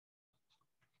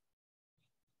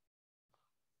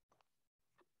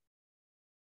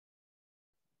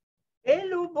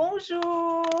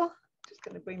bonjour. Just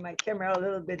going to bring my camera a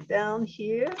little bit down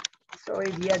here. Sorry,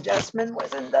 the adjustment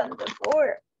wasn't done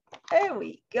before. There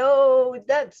we go.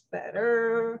 That's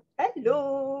better.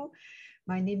 Hello.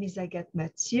 My name is Agathe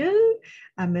Mathieu.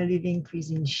 I'm a living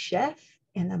cuisine chef,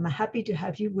 and I'm happy to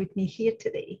have you with me here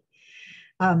today.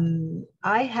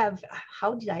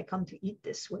 How did I come to eat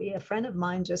this way? A friend of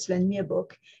mine just lent me a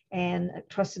book, and I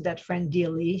trusted that friend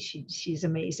dearly. She's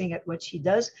amazing at what she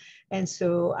does. And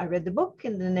so I read the book,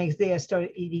 and the next day I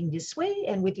started eating this way.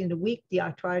 And within a week, the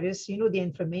arthritis, you know, the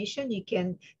inflammation, you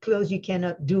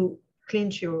cannot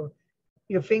clench your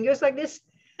fingers like this.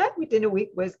 Within a week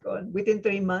was gone. Within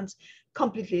 3 months,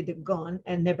 completely gone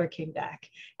and never came back.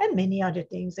 And many other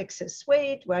things, excess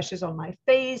weight, rashes on my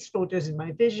face, floaters in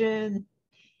my vision.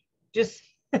 Just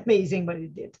amazing what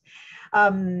it did.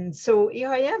 So here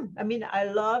I am. I mean, I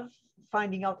love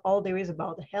finding out all there is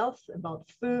about health, about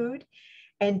food.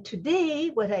 And today,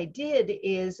 what I did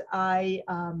is I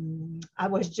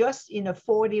was just in a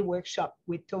 4-day workshop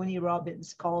with Tony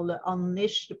Robbins called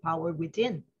Unleash the Power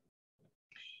Within.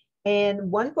 And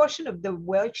one portion of the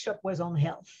workshop was on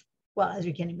health. Well, as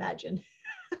you can imagine,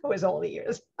 it was all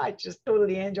ears. I just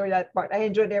totally enjoyed that part. I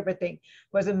enjoyed everything.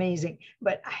 It was amazing.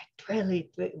 But I really,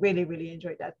 really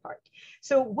enjoyed that part.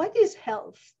 So what is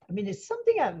health? I mean, it's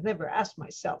something I've never asked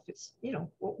myself. It's, you know,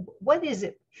 what is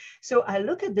it? So I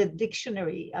look at the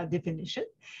dictionary definition,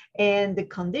 and the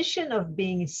condition of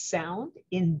being sound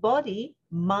in body,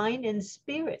 mind, and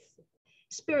spirit.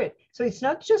 So it's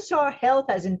not just our health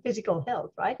as in physical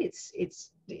health, right?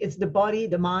 It's the body,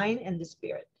 the mind, and the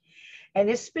spirit. And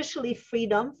especially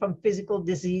freedom from physical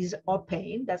disease or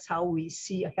pain. That's how we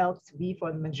see health to be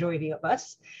for the majority of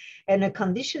us. And a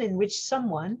condition in which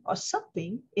someone or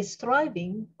something is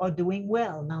thriving or doing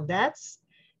well. Now that's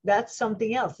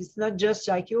something else. It's not just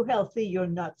like you're healthy, you're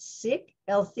not sick.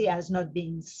 Healthy as not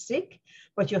being sick,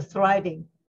 but you're thriving.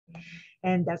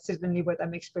 And that's certainly what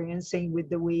I'm experiencing with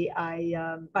the way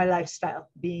my lifestyle,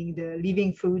 being the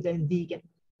living food and vegan.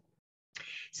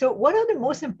 So what are the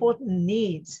most important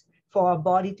needs for our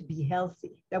body to be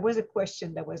healthy? That was a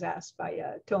question that was asked by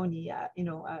Tony,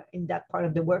 in that part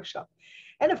of the workshop.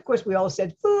 And of course, we all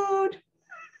said food.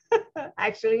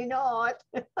 Actually not.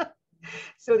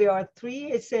 So there are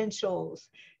 3 essentials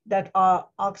that are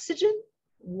oxygen,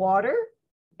 water,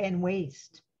 and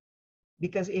waste.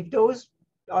 Because if those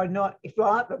are not, if we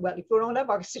don't have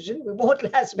oxygen, we won't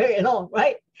last very long,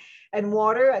 right? And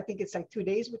water, I think it's like 2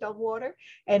 days without water.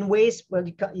 And waste, well,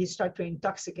 you start to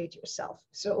intoxicate yourself.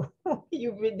 So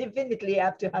you definitely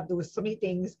have to have those 3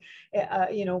 things,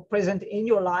 present in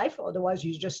your life. Otherwise,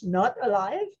 you're just not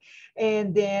alive.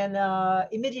 And then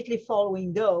immediately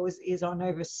following those is our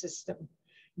nervous system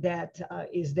that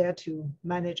is there to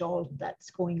manage all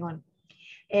that's going on.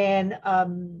 And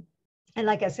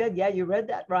like I said, yeah, you read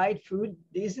that, right? Food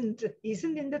isn't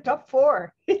in the top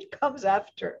 4. It comes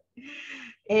after.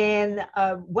 And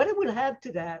what I will add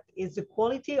to that is the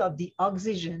quality of the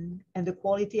oxygen and the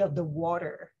quality of the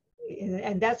water.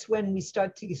 And that's when we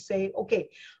start to say, okay,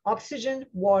 oxygen,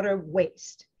 water,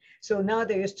 waste. So now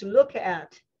there is to look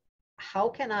at how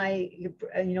can I,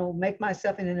 make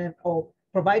myself or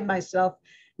provide myself,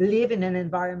 live in an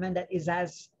environment that is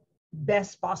as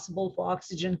best possible for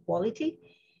oxygen quality.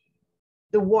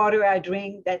 The water I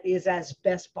drink that is as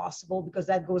best possible because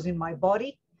that goes in my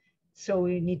body. So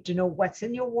you need to know what's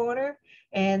in your water.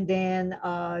 And then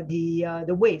the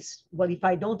waste. Well, if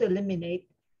I don't eliminate,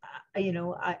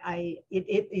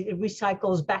 it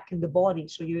recycles back in the body.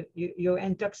 So you're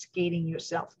intoxicating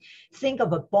yourself. Think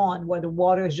of a pond where the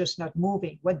water is just not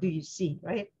moving. What do you see,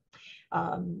 right?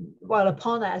 While a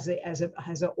pond has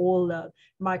a whole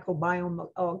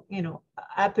microbiome,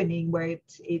 happening where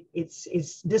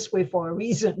it's this way for a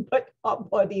reason, but our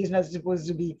body is not supposed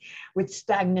to be with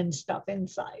stagnant stuff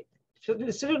inside. So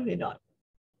certainly not.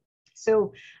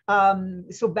 So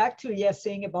back to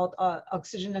saying about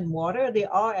oxygen and water,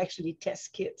 there are actually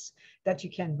test kits that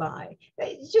you can buy.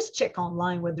 Just check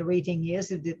online what the rating is,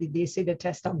 if they say the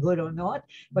tests are good or not,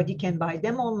 but you can buy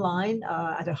them online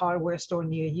at a hardware store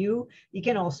near you. You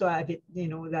can also have it,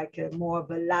 like more of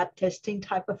a lab testing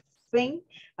type of thing.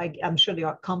 I'm sure there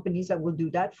are companies that will do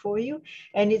that for you.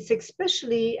 And it's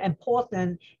especially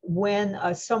important when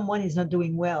someone is not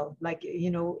doing well. Like,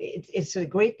 it's a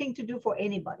great thing to do for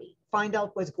anybody. Find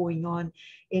out what's going on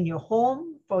in your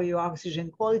home for your oxygen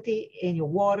quality, in your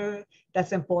water.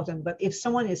 That's important. But if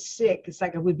someone is sick, it's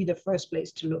like it would be the first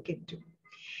place to look into.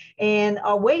 And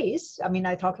our waste, I mean,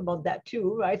 I talk about that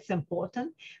too, right? It's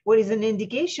important. What is an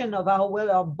indication of how well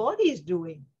our body is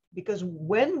doing? Because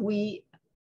when we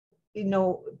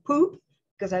poop,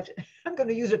 because I'm going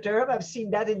to use a term. I've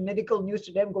seen that in medical news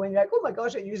to them going like, oh my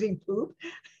gosh, they're using poop.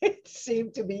 It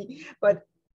seemed to be, but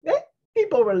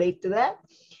people relate to that.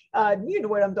 You know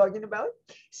what I'm talking about.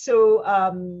 So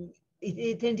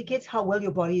it indicates how well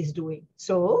your body is doing.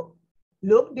 So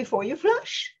look before you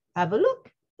flush. Have a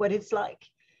look what it's like.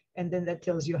 And then that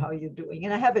tells you how you're doing.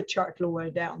 And I have a chart lower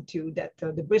down too, that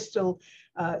the Bristol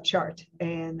chart.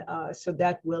 And so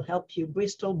that will help you.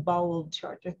 Bristol bowel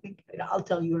chart, I think. I'll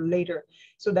tell you later.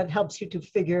 So that helps you to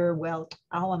figure, well,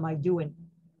 how am I doing?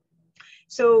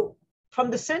 So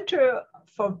from the Center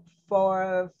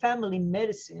for Family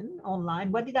Medicine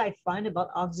online, what did I find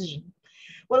about oxygen?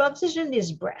 Well, oxygen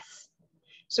is breath.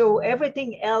 So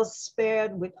everything else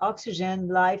spared with oxygen,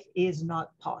 life is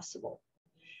not possible.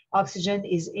 Oxygen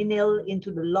is inhaled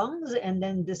into the lungs and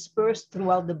then dispersed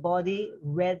throughout the body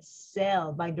by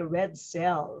the red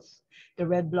cells, the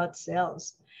red blood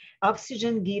cells.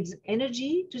 Oxygen gives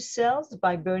energy to cells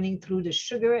by burning through the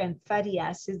sugar and fatty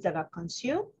acids that are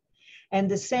consumed.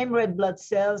 And the same red blood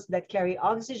cells that carry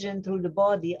oxygen through the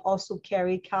body also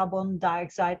carry carbon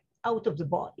dioxide out of the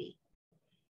body.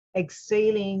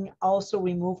 Exhaling also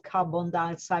removes carbon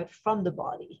dioxide from the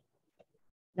body.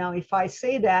 Now, if I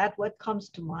say that, what comes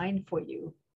to mind for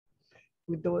you?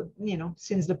 With the,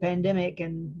 since the pandemic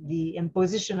and the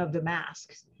imposition of the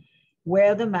masks,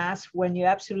 wear the mask when you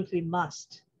absolutely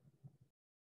must.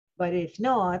 But if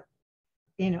not,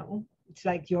 it's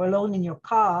like you're alone in your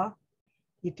car,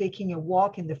 you're taking a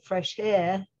walk in the fresh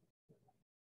air,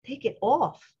 take it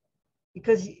off.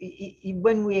 Because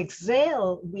when we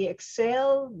exhale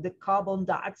the carbon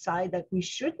dioxide that we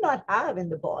should not have in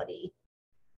the body.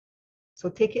 So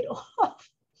take it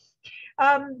off.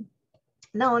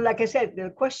 Now, like I said, the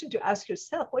question to ask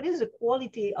yourself, what is the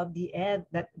quality of the air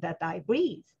that I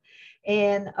breathe?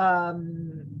 And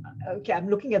okay, I'm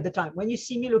looking at the time. When you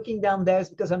see me looking down there, it's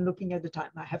because I'm looking at the time.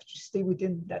 I have to stay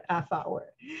within that half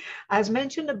hour. As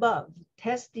mentioned above,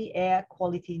 test the air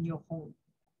quality in your home.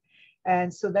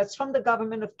 And so that's from the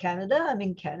government of Canada. I'm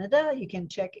in Canada. You can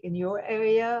check in your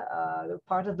area, the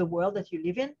part of the world that you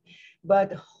live in.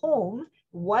 But home,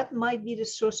 what might be the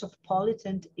source of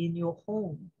pollutant in your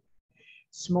home?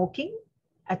 Smoking,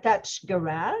 attached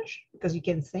garage, because you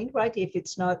can think, right, if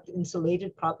it's not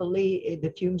insulated properly, the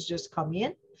fumes just come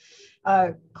in.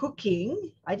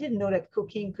 Cooking, I didn't know that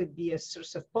cooking could be a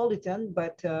source of pollutant,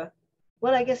 but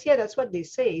well, I guess, yeah, that's what they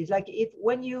say. It's like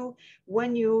when you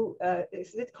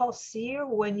is it called sear?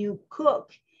 When you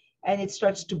cook and it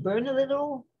starts to burn a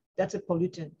little, that's a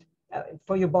pollutant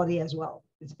for your body as well.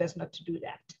 It's best not to do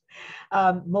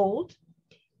that. Mold,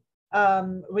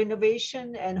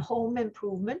 renovation and home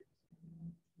improvement.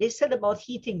 They said about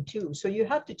heating too. So you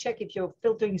have to check if your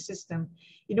filtering system,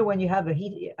 when you have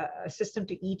a system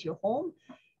to heat your home,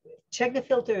 check the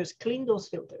filters, clean those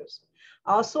filters.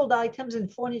 Household items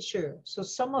and furniture. So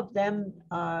some of them,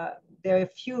 there are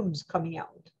fumes coming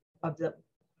out of them.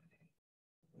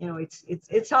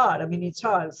 It's hard. I mean, it's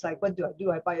hard. It's like, what do I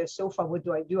do? I buy a sofa. What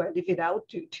do? I leave it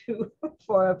out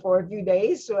for a few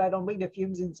days so I don't bring the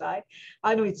fumes inside.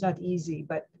 I know it's not easy,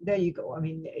 but there you go. I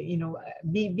mean,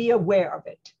 be aware of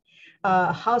it.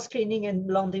 House cleaning and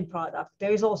laundry product.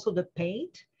 There is also the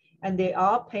paint, and there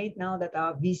are paint now that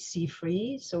are VC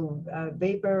free, so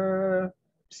vapor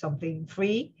something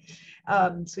free.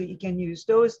 So you can use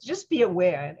those. Just be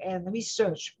aware and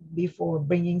research before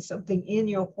bringing something in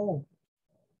your home.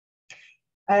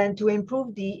 And to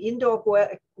improve the indoor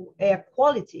air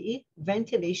quality,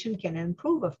 ventilation can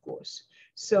improve, of course.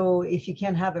 So if you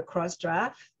can have a cross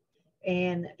draft,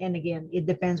 and again, it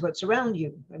depends what's around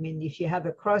you. I mean, if you have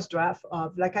a cross draft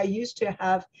of, like I used to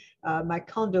have, my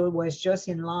condo was just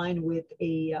in line with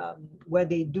a, where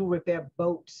they do repair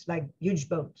boats, like huge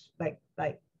boats,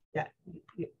 like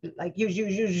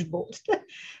huge boats.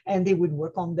 And they would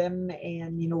work on them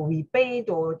and, repaint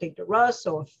or take the rust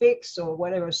or fix or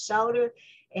whatever, solder.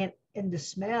 And the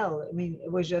smell, I mean, it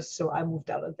was just, so I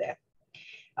moved out of there.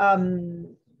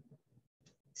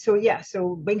 So yeah,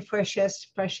 so bring fresh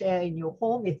air in your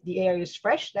home if the air is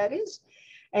fresh, that is.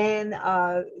 And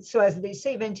so as they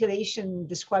say, ventilation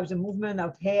describes the movement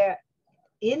of air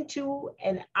into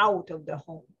and out of the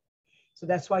home. So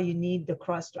that's why you need the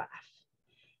cross draft.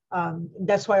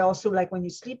 That's why also, like when you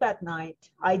sleep at night,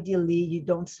 ideally you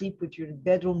don't sleep with your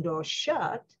bedroom door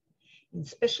shut,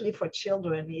 especially for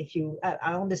children.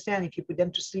 I understand if you put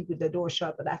them to sleep with the door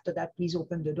shut, but after that, please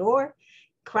open the door,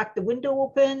 crack the window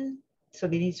open, so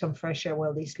they need some fresh air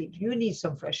while they sleep. You need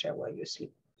some fresh air while you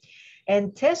sleep.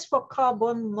 And test for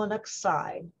carbon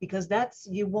monoxide, because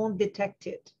you won't detect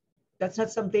it. That's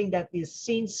not something that is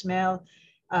seen, smell,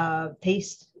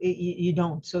 taste, you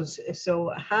don't.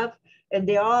 So have And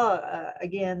they are,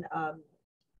 again,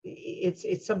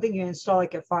 it's something you install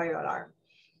like a fire alarm,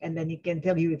 and then it can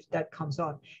tell you if that comes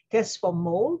on. Tests for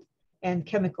mold and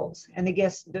chemicals. And I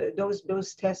guess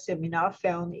those tests have been now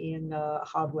found in a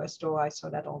hardware store. I saw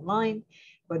that online,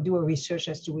 but do a research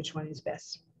as to which one is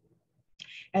best.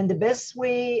 And the best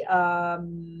way,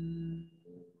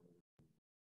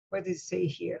 what does it say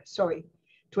here? Sorry.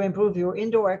 To improve your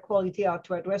indoor air quality are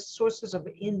to address sources of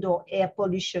indoor air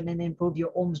pollution and improve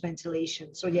your home's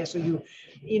ventilation. So yeah, so you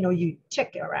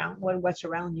check around what's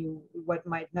around you, what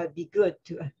might not be good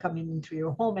to come into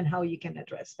your home, and how you can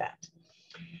address that.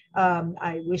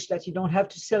 I wish that you don't have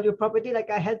to sell your property like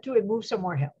I had to and move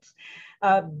somewhere else.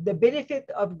 The benefit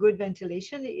of good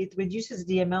ventilation, it reduces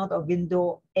the amount of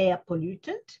indoor air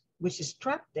pollutant, which is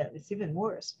trapped there. It's even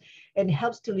worse. And it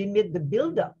helps to limit the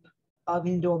buildup of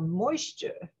indoor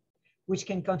moisture, which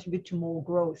can contribute to more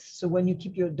growth. So when you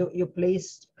keep your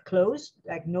place closed,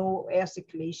 like no air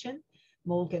circulation,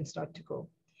 mold can start to grow.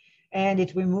 And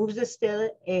it removes the stale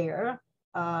air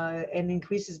and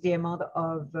increases the amount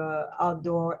of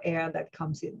outdoor air that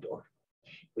comes indoor,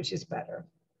 which is better.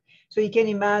 So you can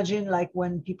imagine, like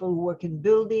when people work in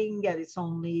building and it's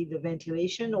only the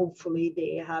ventilation, hopefully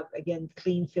they have, again,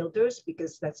 clean filters,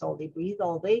 because that's all they breathe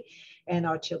all day, and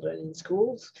our children in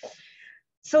schools.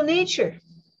 So nature,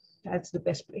 that's the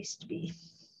best place to be.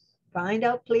 Find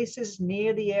out places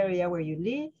near the area where you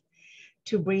live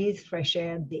to breathe fresh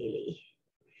air daily.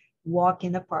 Walk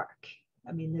in a park.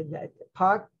 I mean, the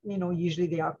park, usually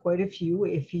there are quite a few.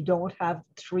 If you don't have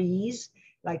trees,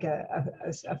 like a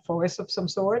forest of some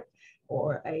sort,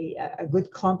 or a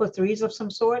good clump of trees of some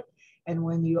sort. And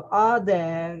when you are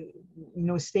there,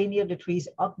 stay near the trees,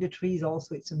 up the trees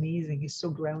also. It's amazing. It's so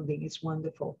grounding. It's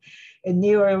wonderful. And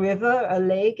near a river, a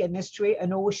lake, an estuary,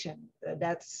 an ocean.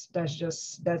 That's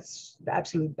the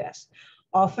absolute best.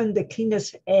 Often the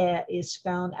cleanest air is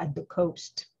found at the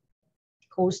coast.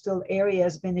 Coastal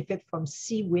areas benefit from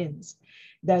sea winds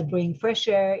that bring fresh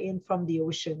air in from the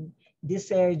ocean.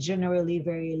 This air is generally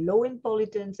very low in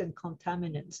pollutants and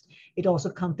contaminants. It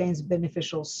also contains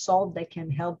beneficial salt that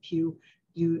can help you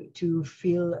to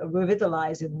feel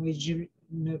revitalized and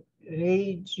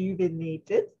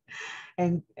rejuvenated.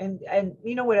 And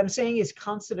what I'm saying is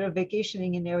consider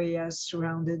vacationing in areas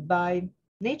surrounded by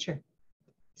nature.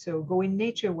 So go in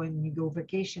nature when you go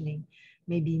vacationing,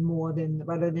 maybe more than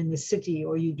rather than the city,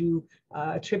 or you do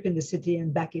a trip in the city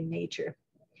and back in nature.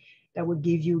 That would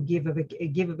give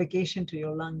a vacation to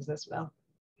your lungs as well.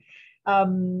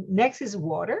 Next is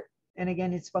water. And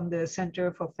again, it's from the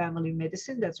Center for Family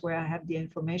Medicine. That's where I have the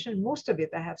information. Most of it,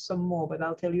 I have some more, but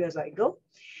I'll tell you as I go.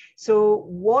 So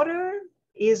water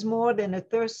is more than a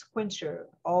thirst quencher.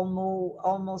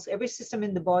 Almost every system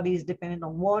in the body is dependent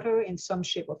on water in some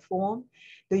shape or form.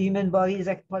 The human body is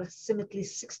approximately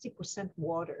 60%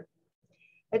 water.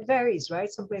 It varies,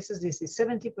 right? Some places they say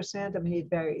 70%. I mean, it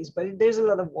varies, but there's a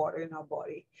lot of water in our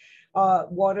body.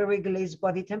 Water regulates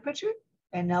body temperature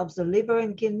and helps the liver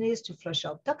and kidneys to flush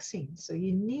out toxins. So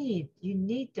you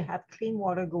need to have clean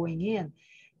water going in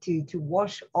to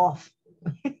wash off.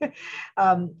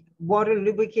 Water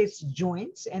lubricates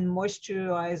joints and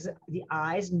moisturizes the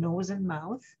eyes, nose, and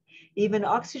mouth. Even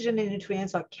oxygen and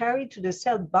nutrients are carried to the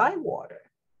cell by water.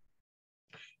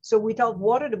 So without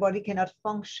water, the body cannot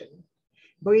function.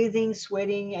 Breathing,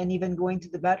 sweating, and even going to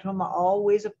the bathroom are all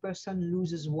ways a person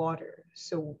loses water.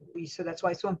 So that's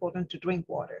why it's so important to drink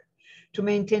water. To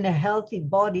maintain a healthy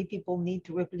body, people need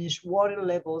to replenish water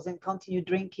levels and continue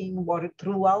drinking water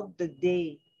throughout the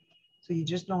day. So you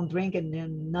just don't drink and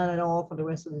then not at all for the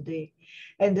rest of the day.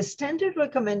 And the standard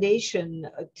recommendation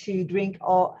to drink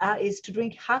is to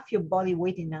drink half your body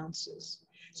weight in ounces.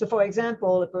 So for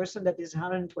example, a person that is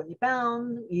 120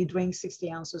 pounds, you drink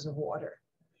 60 ounces of water.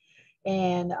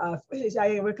 And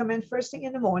I recommend first thing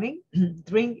in the morning,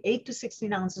 drink 8 to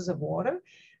 16 ounces of water.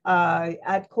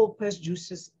 Add cold pressed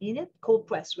juices in it. Cold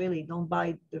pressed, really, don't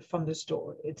buy from the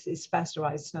store. It's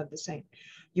pasteurized, it's not the same.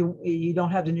 You don't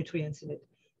have the nutrients in it.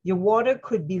 Your water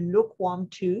could be lukewarm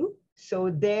too. So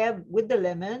there with the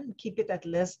lemon, keep it at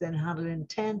less than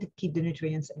 110 to keep the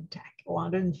nutrients intact. Or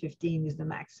 115 is the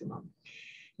maximum.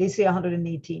 They say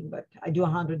 118, but I do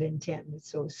 110,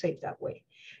 so safe that way.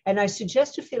 And I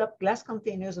suggest to fill up glass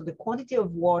containers of the quantity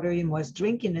of water you must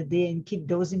drink in a day and keep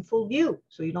those in full view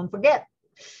so you don't forget.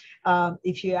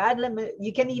 If you add lemon,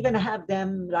 you can even have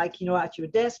them like, at your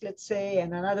desk, let's say,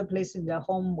 and another place in the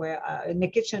home where, in the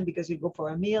kitchen, because you go for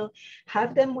a meal,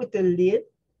 have them with the lid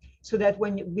so that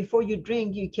before you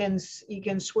drink, you can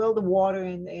swirl the water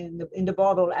in the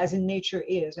bottle as in nature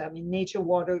is. I mean, nature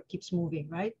water keeps moving,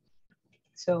 right?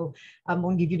 So I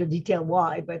won't give you the detail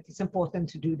why, but it's important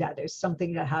to do that. There's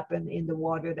something that happened in the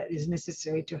water that is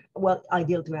necessary to, well,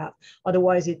 ideal to have.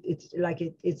 Otherwise,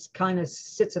 it's kind of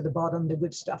sits at the bottom, the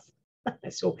good stuff.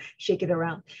 So shake it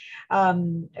around.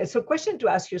 So question to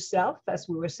ask yourself, as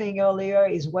we were saying earlier,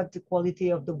 is what the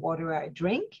quality of the water I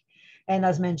drink? And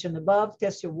as mentioned above,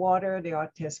 test your water. There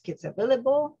are test kits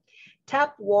available.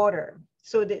 Tap water.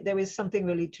 So there is something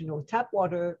really to know. Tap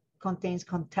water contains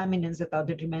contaminants that are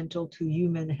detrimental to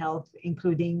human health,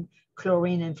 including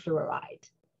chlorine and fluoride.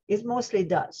 It mostly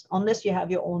does, unless you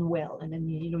have your own well, and then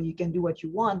you can do what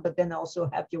you want, but then also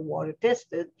have your water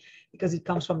tested because it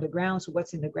comes from the ground. So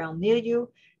what's in the ground near you?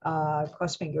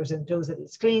 Cross fingers and toes that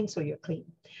it's clean, so you're clean.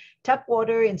 Tap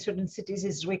water in certain cities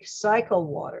is recycled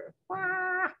water.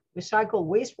 Recycled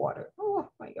wastewater. Oh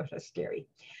my gosh, that's scary.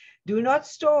 Do not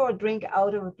store or drink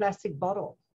out of a plastic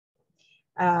bottle.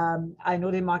 I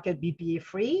know they market BPA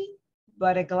free,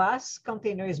 but a glass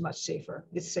container is much safer.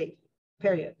 It's safe,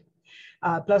 period.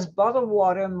 Plus, bottled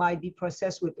water might be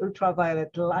processed with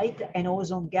ultraviolet light and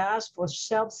ozone gas for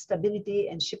shelf stability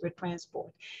and shipper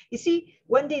transport. You see,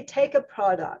 when they take a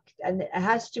product and it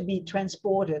has to be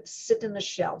transported, sit in a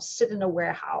shelf, sit in a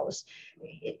warehouse,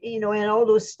 and all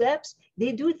those steps,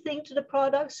 they do things to the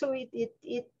product so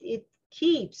it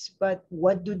keeps. But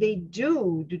what do they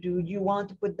do? Do you want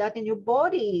to put that in your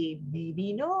body?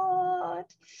 Maybe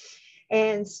not.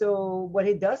 And so what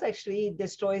it does actually, it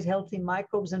destroys healthy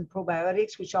microbes and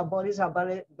probiotics, which our bodies are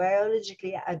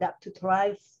biologically adapted to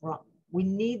thrive from. We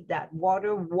need that.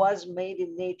 Water was made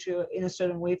in nature in a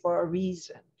certain way for a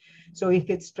reason. So if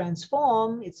it's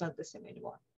transformed, it's not the same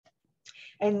anymore.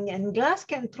 And glass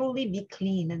can truly be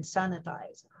clean and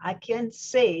sanitized. I can't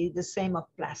say the same of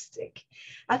plastic.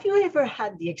 Have you ever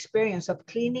had the experience of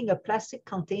cleaning a plastic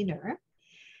container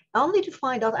only to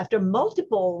find out after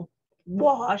multiple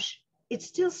wash, it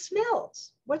still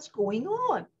smells? What's going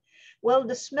on? Well,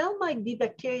 the smell might be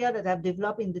bacteria that have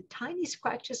developed in the tiny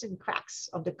scratches and cracks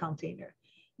of the container,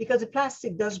 because the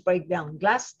plastic does break down.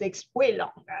 Glass takes way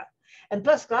longer. And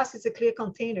plus, glass is a clear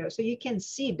container, so you can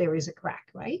see if there is a crack,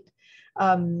 right?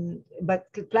 But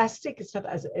plastic is not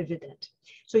as evident.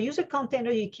 So use a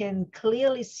container you can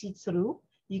clearly see through.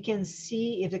 You can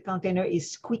see if the container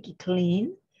is squeaky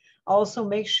clean. Also,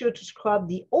 make sure to scrub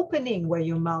the opening where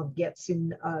your mouth gets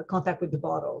in contact with the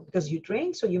bottle, because you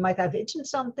drink, so you might have itching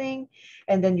something,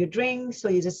 and then you drink, so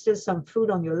there's still some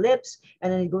food on your lips,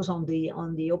 and then it goes on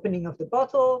the opening of the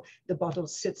bottle. The bottle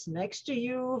sits next to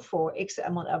you for X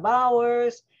amount of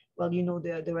hours. Well, you know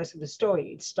the rest of the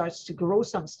story. It starts to grow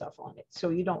some stuff on it, so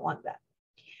you don't want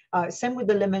that. Same with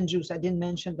the lemon juice. I didn't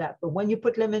mention that, but when you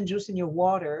put lemon juice in your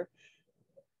water,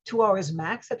 2 hours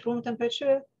max at room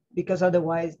temperature, because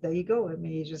otherwise, there you go. I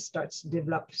mean, it just starts to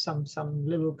develop some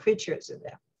little creatures in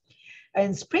there.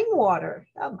 And spring water,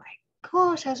 oh my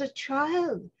gosh, as a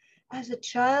child,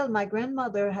 my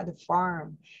grandmother had a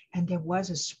farm and there was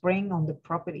a spring on the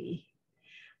property.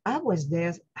 I was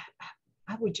there.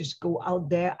 I would just go out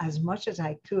there as much as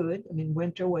I could. I mean,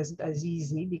 winter wasn't as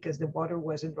easy because the water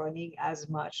wasn't running as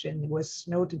much and it was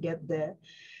snow to get there.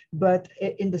 But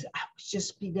I would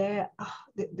just be there. Oh,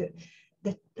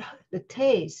 the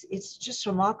taste, it's just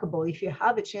remarkable. If you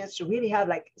have a chance to really have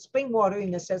like spring water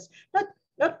in a sense, not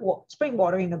spring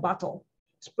water in a bottle,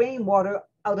 spring water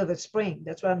out of a spring.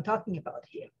 That's what I'm talking about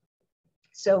here.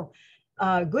 So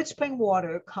good spring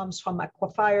water comes from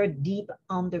aquifer deep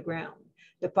underground.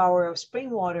 The power of spring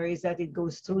water is that it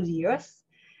goes through the earth.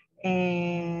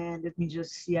 And let me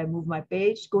just see, I move my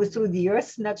page, goes through the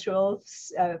earth's natural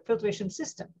filtration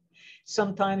system.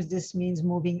 Sometimes this means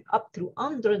moving up through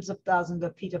hundreds of thousands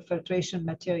of feet of filtration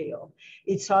material.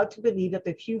 It's hard to believe that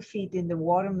a few feet in the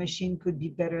water machine could be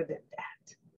better than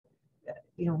that.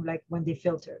 Like when they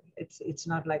filter, it's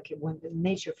not like when the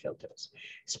nature filters.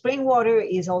 Spring water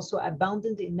is also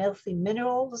abundant in healthy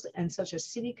minerals and such as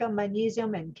silica,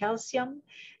 magnesium, and calcium,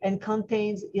 and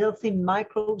contains healthy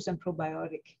microbes and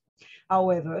probiotic.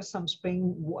 However, some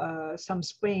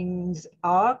springs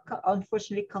are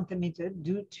unfortunately contaminated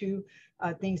due to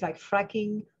things like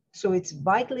fracking. So it's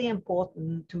vitally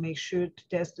important to make sure to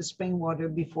test the spring water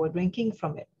before drinking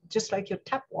from it. Just like your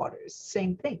tap water is the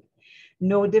same thing.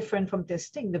 No different from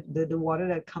testing the water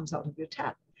that comes out of your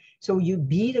tap. So you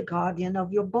be the guardian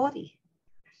of your body.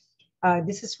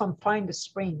 This is from Find the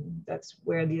Spring. That's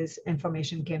where this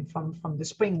information came from the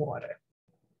spring water.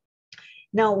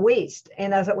 Now, waste,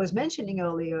 and as I was mentioning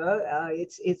earlier,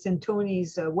 it's in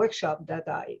Tony's workshop that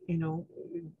I,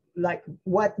 like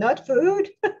what, not food,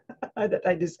 that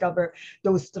I discover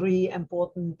those 3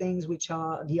 important things, which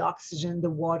are the oxygen, the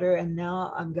water, and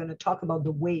now I'm going to talk about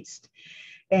the waste.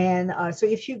 And so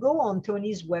if you go on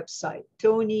Tony's website,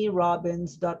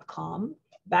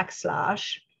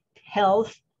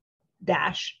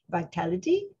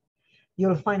 tonyrobbins.com/health-vitality,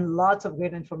 you'll find lots of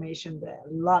great information there,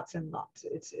 lots and lots.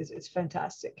 It's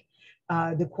fantastic.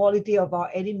 The quality of our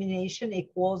elimination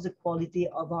equals the quality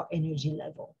of our energy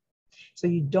level. So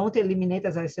you don't eliminate,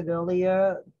 as I said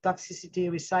earlier,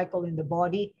 toxicity recycle in the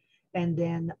body, and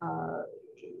then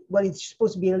well, it's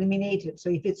supposed to be eliminated. So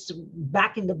if it's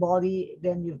back in the body,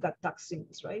 then you've got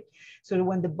toxins, right? So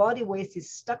when the body waste is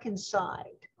stuck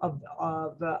inside of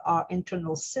our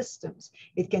internal systems,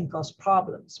 it can cause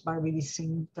problems by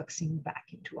releasing toxin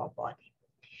back into our body.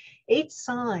 8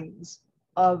 signs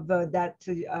of that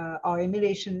our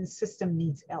elimination system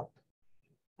needs help.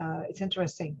 It's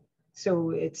interesting.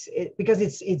 So because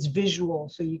it's visual,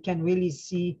 so you can really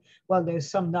see, well,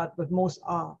 there's some not, but most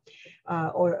are,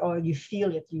 or you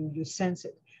feel it, you sense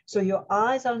it. So your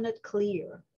eyes are not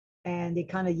clear and they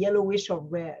kind of yellowish or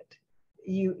red.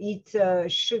 You eat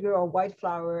sugar or white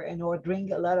flour and or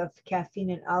drink a lot of caffeine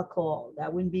and alcohol,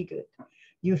 that wouldn't be good.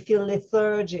 You feel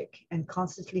lethargic and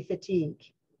constantly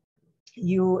fatigued.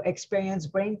 You experience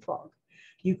brain fog.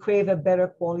 You crave a better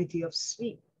quality of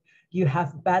sleep. You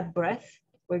have bad breath,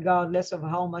 regardless of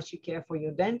how much you care for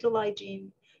your dental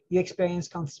hygiene. You experience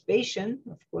constipation,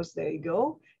 of course, there you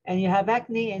go. And you have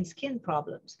acne and skin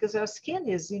problems, because our skin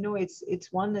is, it's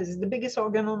the biggest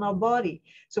organ on our body.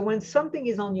 So when something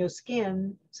is on your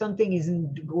skin, something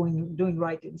isn't doing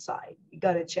right inside. You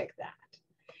got to check that.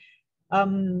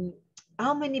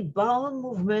 How many bowel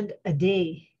movement a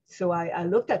day? So I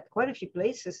looked at quite a few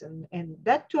places, and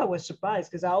that too I was surprised,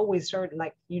 because I always heard,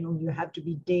 like, you have to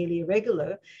be daily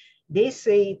regular. They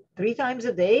say 3 times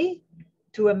a day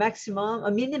to a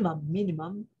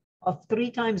minimum of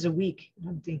 3 times a week. And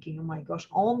I'm thinking, oh my gosh,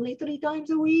 only 3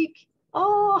 times a week?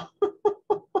 Oh,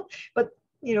 but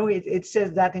it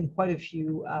says that in quite a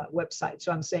few websites.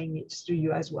 So I'm saying it's to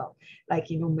you as well,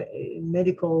 like,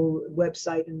 medical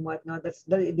website and whatnot.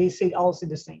 They say also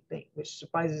the same thing, which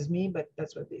surprises me, but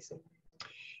that's what they say.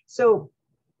 So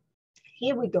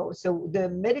here we go. So the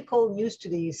medical news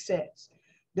today says,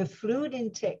 the fluid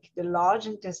intake, the large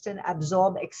intestine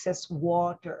absorb excess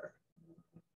water.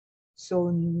 So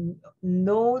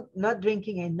not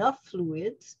drinking enough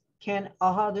fluids can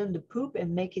harden the poop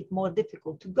and make it more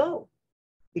difficult to go,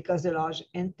 because the large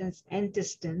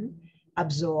intestine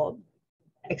absorb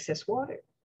excess water.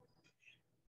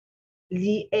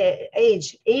 The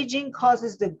aging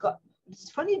causes the gut.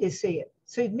 It's funny they say it.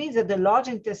 So it means that the large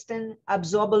intestine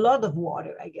absorb a lot of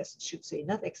water, I guess it should say,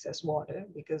 not excess water,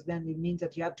 because then it means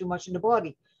that you have too much in the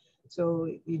body. So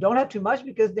you don't have too much,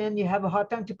 because then you have a hard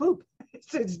time to poop.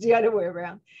 So it's the other way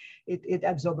around. It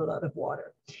absorbs a lot of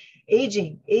water.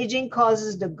 Aging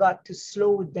causes the gut to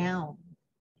slow down.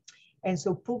 And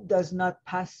so poop does not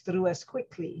pass through as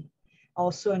quickly.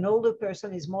 Also, an older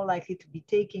person is more likely to be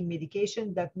taking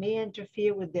medication that may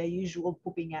interfere with their usual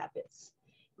pooping habits.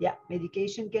 Yeah,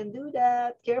 medication can do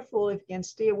that. Careful, if you can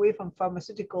stay away from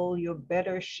pharmaceutical, you're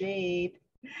better shape.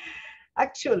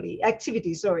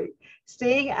 Activity,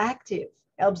 staying active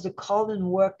helps the colon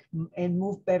work and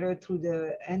move better through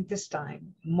the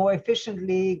intestine. More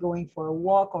efficiently, going for a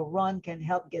walk or run can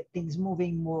help get things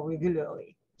moving more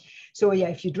regularly. So yeah,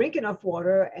 if you drink enough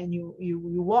water and you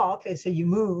walk, let's say you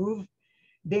move,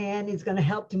 then it's going to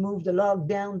help to move the log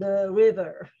down the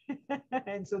river.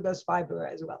 And so does fiber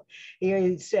as well. Here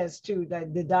it says too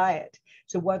that the diet,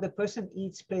 so what the person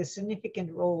eats plays a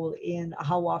significant role in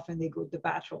how often they go to the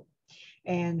bathroom.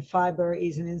 And fiber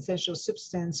is an essential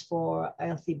substance for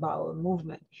healthy bowel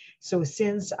movement. So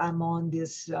since I'm on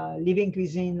this living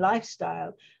cuisine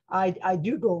lifestyle, I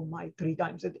do go my 3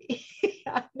 times a day.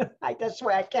 That's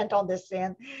why I can't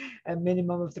understand a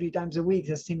minimum of 3 times a week.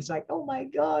 It seems like, oh my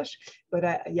gosh. But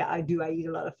I do. I eat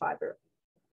a lot of fiber.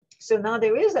 So now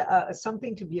there is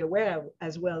something to be aware of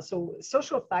as well. So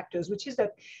social factors, which is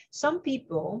that some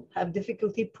people have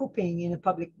difficulty pooping in a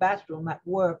public bathroom at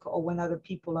work or when other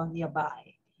people are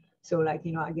nearby. So like,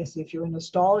 I guess if you're in a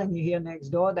stall and you hear next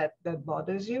door, that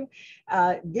bothers you.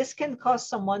 This can cause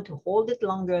someone to hold it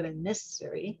longer than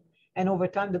necessary. And over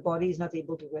time, the body is not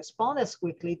able to respond as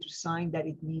quickly to sign that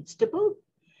it needs to poop,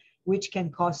 which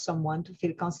can cause someone to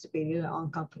feel constipated and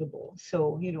uncomfortable.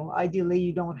 So, ideally,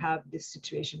 you don't have this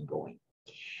situation going.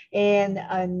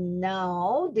 And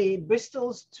now the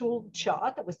Bristol's tool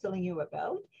chart I was telling you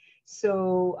about.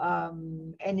 So,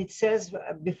 and it says,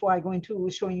 before I go into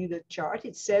showing you the chart,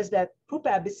 it says that poop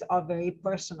habits are very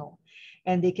personal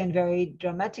and they can vary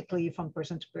dramatically from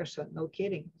person to person, no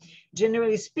kidding.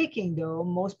 Generally speaking, though,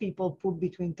 most people poop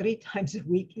between 3 times a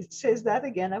week. It says that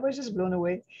again, I was just blown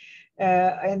away,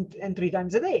 and 3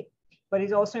 times a day. but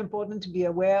it's also important to be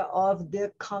aware of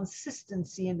the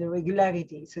consistency and the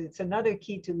regularity. So it's another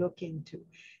key to look into.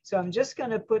 So I'm just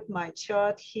going to put my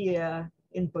chart here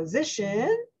in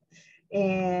position,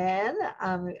 and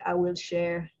I will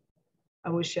share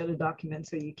the document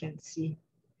so you can see.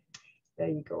 There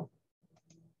you go.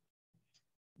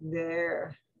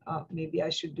 There. Maybe I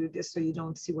should do this so you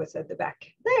don't see what's at the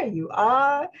back. There you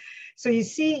are. So you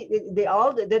see,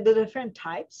 the different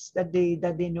types that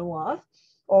they know of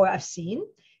or I've seen.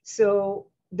 So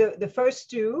the first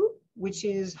two, which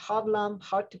is hard lump,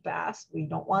 hard to pass, we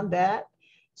don't want that.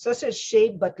 Sausage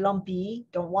shaped but lumpy,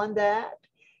 don't want that.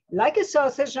 Like a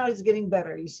sausage, now it's getting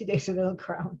better. You see, there's a little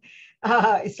crown.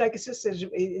 It's like a sausage.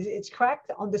 It's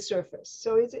cracked on the surface,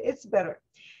 so it's better.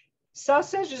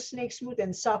 Sausage is snake smooth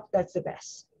and soft. That's the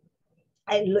best.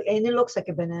 And it looks like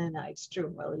a banana. It's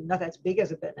true. Well, not as big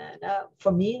as a banana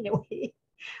for me anyway.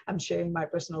 I'm sharing my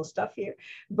personal stuff here,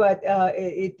 but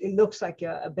it looks like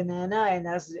a banana, and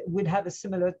would have a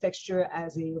similar texture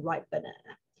as a ripe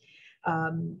banana.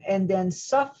 And then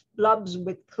soft blobs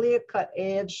with clear-cut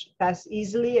edge pass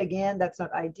easily. Again, that's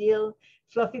not ideal.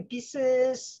 Fluffy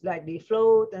pieces, like they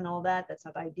float and all that, that's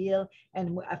not ideal.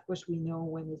 And of course, we know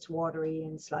when it's watery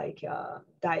and it's like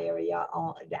diarrhea,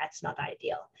 that's not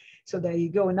ideal. So there you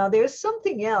go. Now there's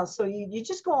something else. So you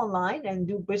just go online and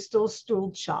do Bristol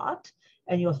stool chart,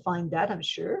 and you'll find that, I'm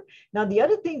sure. Now, the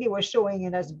other thing they were showing,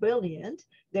 and that's brilliant,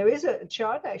 there is a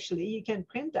chart, actually. You can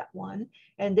print that one,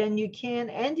 and then you can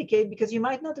indicate, because you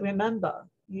might not remember,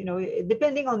 you know,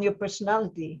 depending on your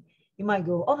personality. You might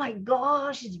go, oh my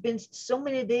gosh, it's been so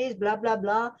many days, blah, blah,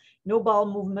 blah, no bowel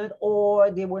movement, or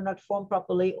they were not formed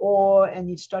properly, and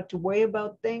you start to worry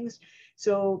about things.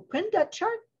 So print that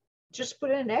chart. Just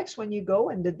put in an X when you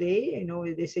go, and the day, you know,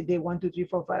 they say day 1, 2, 3,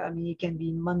 4, 5. I mean, it can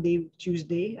be Monday,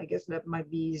 Tuesday. I guess that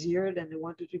might be easier than the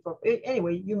 1, 2, 3, 4.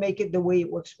 Anyway, you make it the way it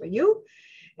works for you.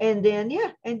 And then,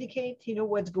 yeah, indicate, you know,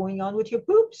 what's going on with your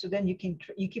poop. So then you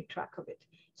keep track of it.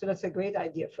 So that's a great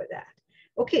idea for that.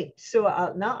 Okay, so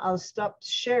now I'll stop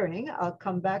sharing. I'll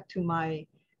come back to my,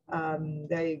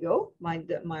 there you go,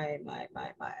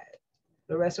 the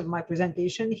rest of my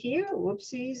presentation here.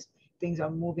 Whoopsies, things are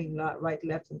moving right,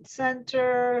 left, and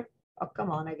center. Oh,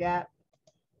 come on, I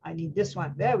need this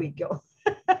one. There we go.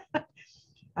 I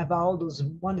have all those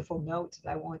wonderful notes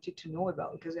that I want you to know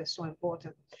about because they're so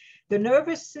important. The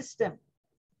nervous system.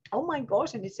 Oh my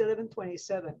gosh, and it's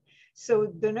 11:27.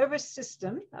 So the nervous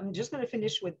system, I'm just going to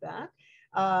finish with that.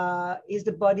 Is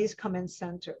the body's command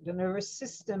center. The nervous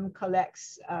system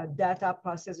collects data,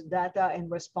 processes data,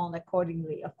 and respond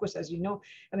accordingly. Of course, as you know,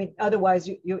 I mean, otherwise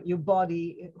your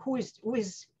body, who is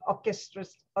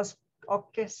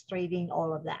orchestrating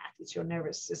all of that? It's your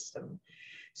nervous system.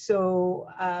 So,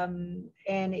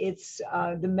 and it's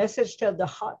the message tells the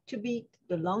heart to beat,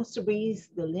 the lungs to breathe,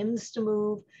 the limbs to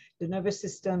move. The nervous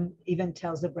system even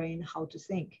tells the brain how to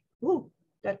think. Ooh,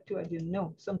 that too, I didn't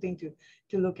know. Something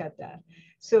to look at that.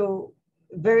 So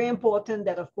very important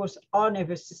that, of course, our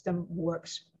nervous system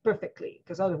works perfectly,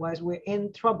 because otherwise we're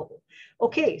in trouble.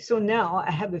 Okay, so now I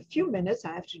have a few minutes.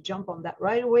 I have to jump on that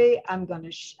right away.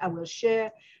 I will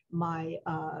share my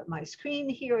my screen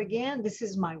here again. This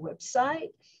is my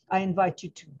website. I invite you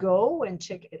to go and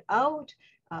check it out.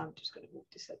 I'm just going to move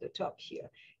this at the top here,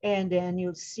 and then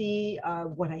you'll see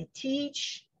what I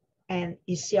teach, and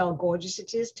you see how gorgeous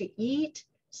it is to eat.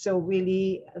 So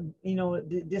really, you know,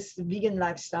 this vegan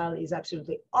lifestyle is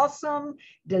absolutely awesome,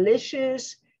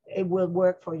 delicious. It will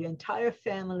work for your entire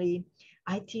family.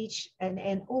 I teach,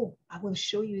 and oh, I will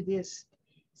show you this.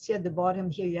 See at the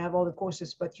bottom here, you have all the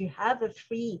courses, but you have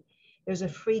there's a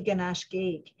free ganache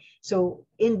cake. So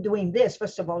in doing this,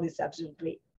 first of all, it's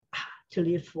absolutely to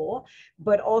live for,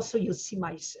 but also you'll see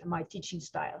my teaching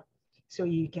style. So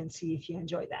you can see if you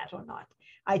enjoy that or not.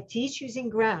 I teach using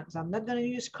grams. I'm not going to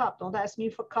use cups. Don't ask me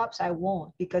for cups. I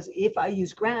won't, because if I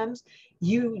use grams,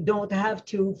 you don't have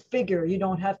to figure. You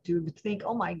don't have to think,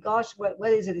 oh my gosh,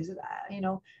 what is it? Is it, you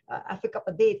know, half a cup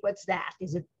a day? What's that?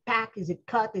 Is it pack? Is it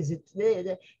cut? Is it,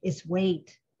 it's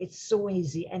weight. It's so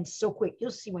easy and so quick.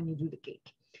 You'll see when you do the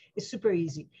cake. It's super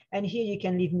easy. And here you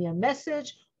can leave me a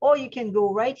message, or you can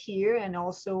go right here. And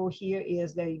also here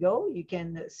is, there you go. You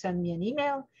can send me an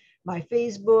email. My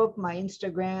Facebook, my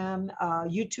Instagram,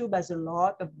 YouTube has a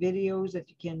lot of videos that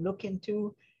you can look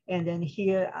into. And then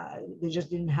here, they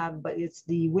just didn't have, but it's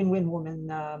the Win-Win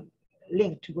Woman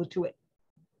link to go to it.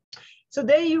 So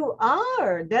there you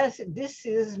are. This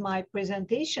is my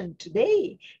presentation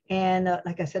today. And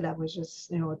like I said, I was just,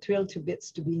 you know, thrilled to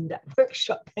bits to be in that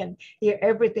workshop and hear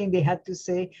everything they had to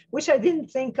say, which I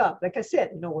didn't think of. Like I said,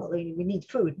 you know, well, we need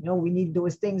food. You know, we need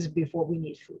those things before we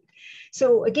need food.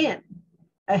 So again,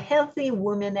 A healthy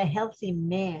woman, a healthy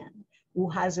man who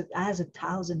has a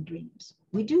thousand dreams.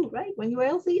 We do, right? When you're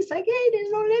healthy, it's like, hey,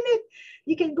 there's no limit.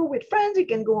 You can go with friends, you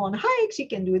can go on hikes, you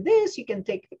can do this, you can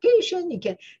take vacation, you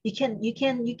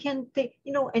can take,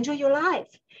 enjoy your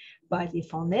life. But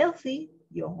if unhealthy,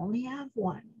 you only have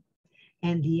one.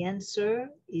 And the answer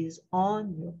is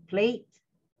on your plate.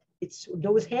 It's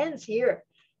those hands here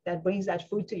that brings that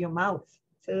food to your mouth.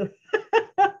 So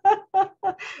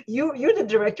you're the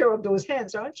director of those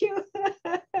hands, aren't you?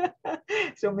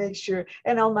 So make sure.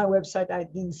 And on my website, I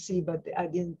didn't see, but I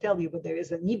didn't tell you, but there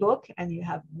is an ebook, and you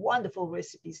have wonderful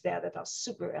recipes there that are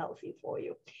super healthy for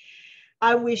you.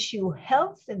 I wish you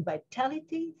health and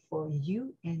vitality for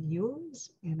you and yours,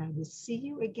 and I will see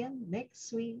you again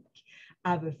next week.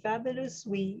 Have a fabulous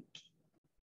week.